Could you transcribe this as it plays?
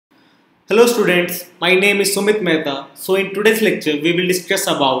Hello students, my name is Sumit Mehta. So in today's lecture we will discuss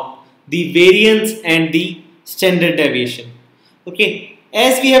about the variance and the standard deviation. Okay,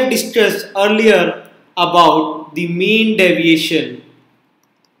 as we have discussed earlier about the mean deviation.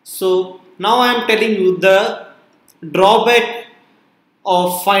 So now I am telling you the drawback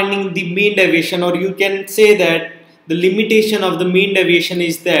of finding the mean deviation, or you can say that the limitation of the mean deviation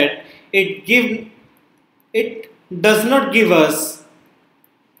is that it does not give us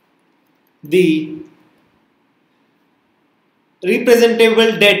the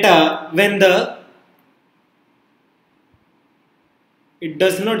representable data when it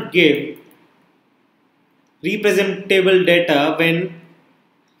does not give representable data when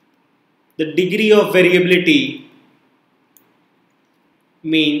the degree of variability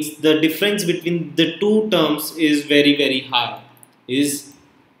means the difference between the two terms is very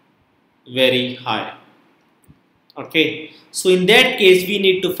high, okay. So in that case we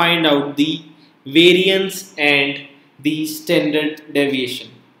need to find out the variance and the standard deviation.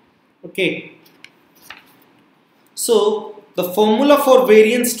 Okay, so the formula for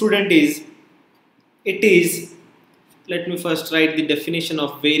variance, student, is let me first write the definition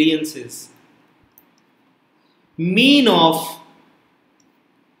of variance is mean of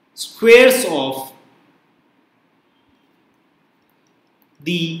squares of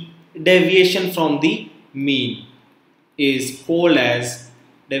the deviation from the mean is called as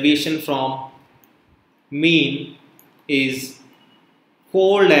deviation from mean is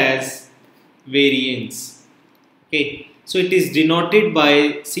called as variance. Okay, so it is denoted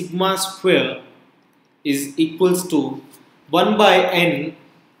by sigma square is equals to 1 by n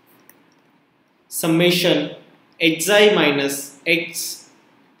summation xi minus x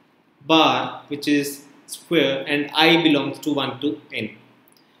bar, which is square, and I belongs to 1 to n.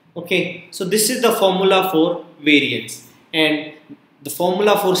 Okay, so this is the formula for variance, and the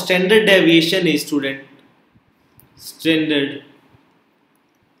formula for standard deviation is, student, standard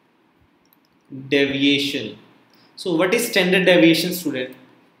deviation. So what is standard deviation, student?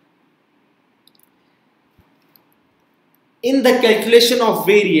 In the calculation of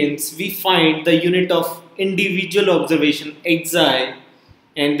variance, we find the unit of individual observation xi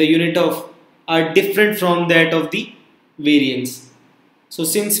and the unit of are different from that of the variance. So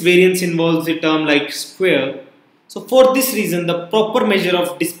since variance involves a term like square, so for this reason the proper measure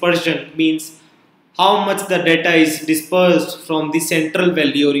of dispersion means how much the data is dispersed from the central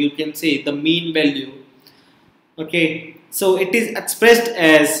value, or you can say the mean value. Okay, so it is expressed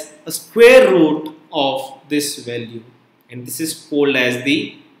as a square root of this value, and this is called as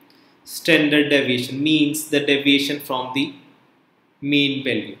the standard deviation, means the deviation from the mean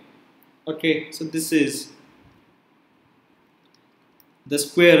value. Okay, so this is the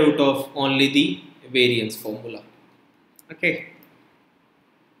square root of only the variance formula. Okay,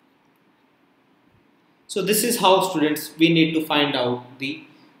 so this is how, students, we need to find out the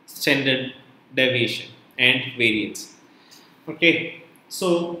standard deviation and variance. Okay,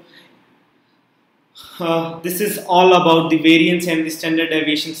 so this is all about the variance and the standard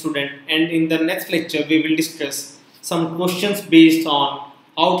deviation, student, and in the next lecture we will discuss some questions based on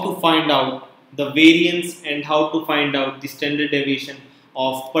how to find out the variance and how to find out the standard deviation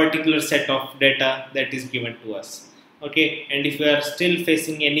of particular set of data that is given to us. Okay, and if you are still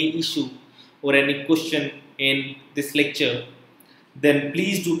facing any issue or any question in this lecture, then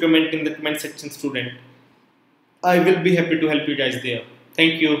please do comment in the comment section, student. I will be happy to help you guys there.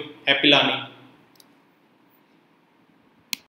 Thank you. Happy learning.